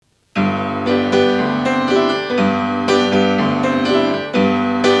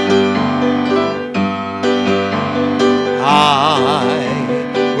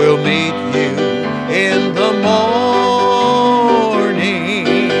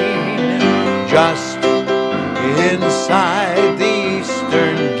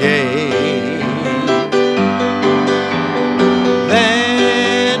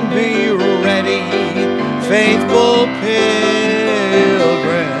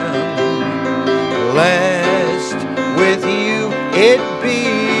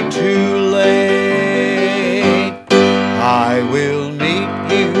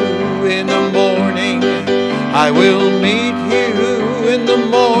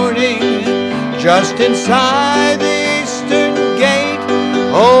morning, just inside the eastern gate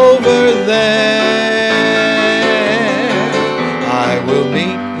over there. I will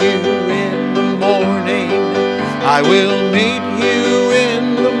meet you in the morning. I will meet you in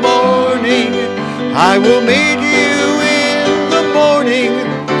the morning. I will meet you in the morning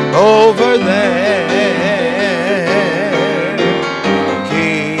over there.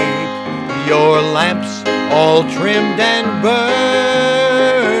 Keep your lamps all trimmed and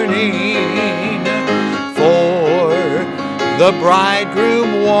burning, for the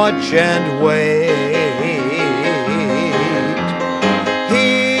bridegroom watch and wait.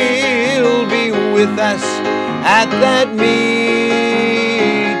 He'll be with us at that meeting,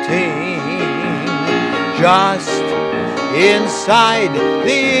 just inside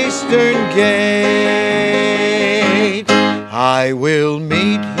the eastern gate. I will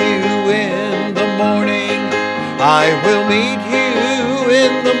meet you in the morning. I will meet you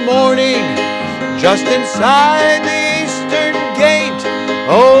in the morning, just inside the eastern gate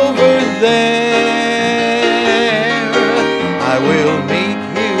over there. I will meet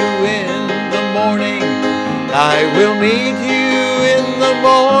you in the morning. I will meet you in the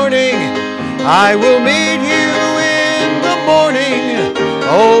morning. I will meet you in the morning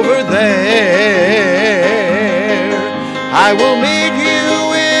over there. I will meet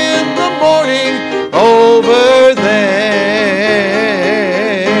you in the morning over there.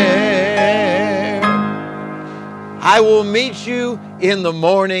 I will meet you in the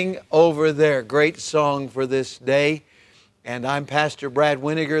morning over there. Great song for this day. And I'm Pastor Brad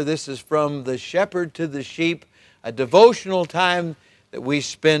Winiger. This is from The Shepherd to the Sheep, a devotional time that we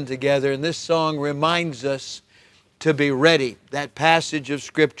spend together. And this song reminds us to be ready. That passage of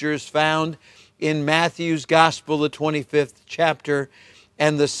Scripture is found in Matthew's Gospel, the 25th chapter,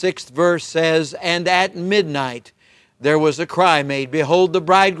 and the 6th verse says, "And at midnight there was a cry made, Behold, the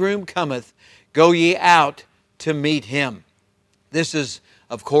bridegroom cometh, go ye out to meet him." This is,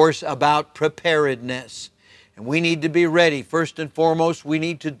 of course, about preparedness. And we need to be ready. First and foremost, we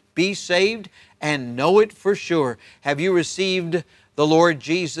need to be saved and know it for sure. Have you received the Lord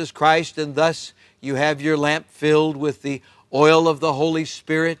Jesus Christ, and thus you have your lamp filled with the oil of the Holy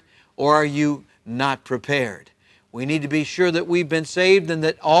Spirit, or are you not prepared? We need to be sure that we've been saved and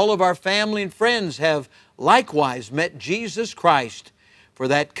that all of our family and friends have likewise met Jesus Christ for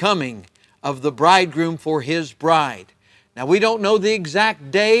that coming of the bridegroom for His bride. Now, we don't know the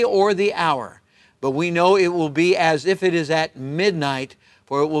exact day or the hour, but we know it will be as if it is at midnight,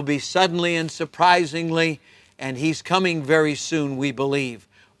 for it will be suddenly and surprisingly, and He's coming very soon, we believe.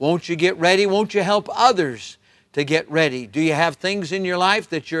 Won't you get ready? Won't you help others to get ready? Do you have things in your life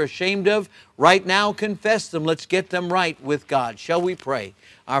that you're ashamed of? Right now, confess them. Let's get them right with God. Shall we pray?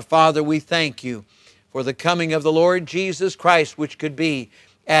 Our Father, we thank You for the coming of the Lord Jesus Christ, which could be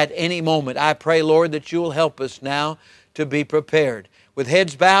at any moment. I pray, Lord, that You will help us now to be prepared. With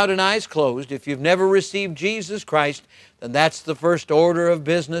heads bowed and eyes closed, if you've never received Jesus Christ, then that's the first order of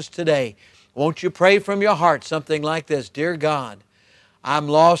business today. Won't you pray from your heart something like this? Dear God, I'm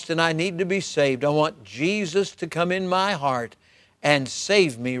lost and I need to be saved. I want Jesus to come in my heart and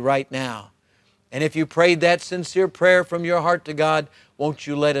save me right now. And if you prayed that sincere prayer from your heart to God, won't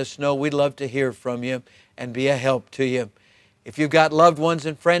you let us know? We'd love to hear from you and be a help to you. If you've got loved ones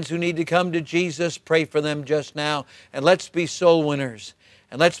and friends who need to come to Jesus, pray for them just now. And let's be soul winners.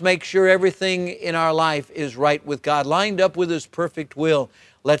 And let's make sure everything in our life is right with God, lined up with His perfect will.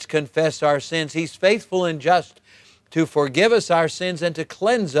 Let's confess our sins. He's faithful and just to forgive us our sins and to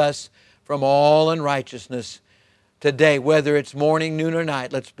cleanse us from all unrighteousness. Today, whether it's morning, noon, or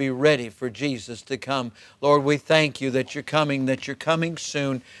night, let's be ready for Jesus to come. Lord, we thank You that You're coming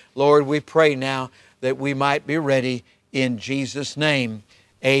soon. Lord, we pray now that we might be ready in Jesus' name.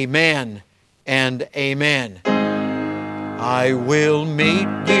 Amen and amen. I will meet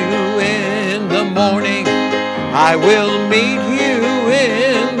You in the morning. I will meet You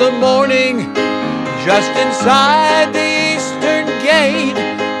in the morning, just inside the eastern gate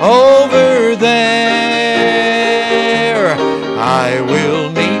over there. I will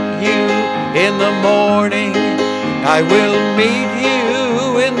meet You in the morning. I will meet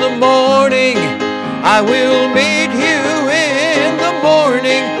You in the morning. I will meet You in the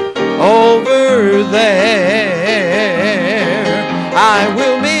morning over there. I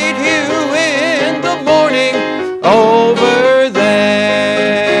will meet You in the morning over there.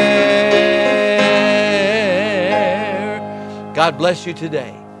 God bless you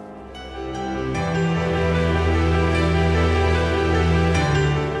today.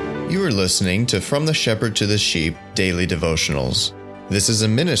 You are listening to From the Shepherd to the Sheep Daily Devotionals. This is a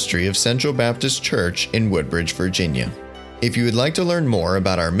ministry of Central Baptist Church in Woodbridge, Virginia. If you would like to learn more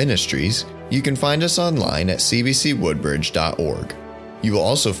about our ministries, you can find us online at cbcwoodbridge.org. You will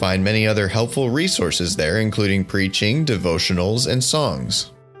also find many other helpful resources there, including preaching, devotionals, and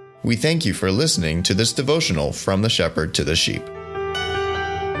songs. We thank you for listening to this devotional from the Shepherd to the Sheep.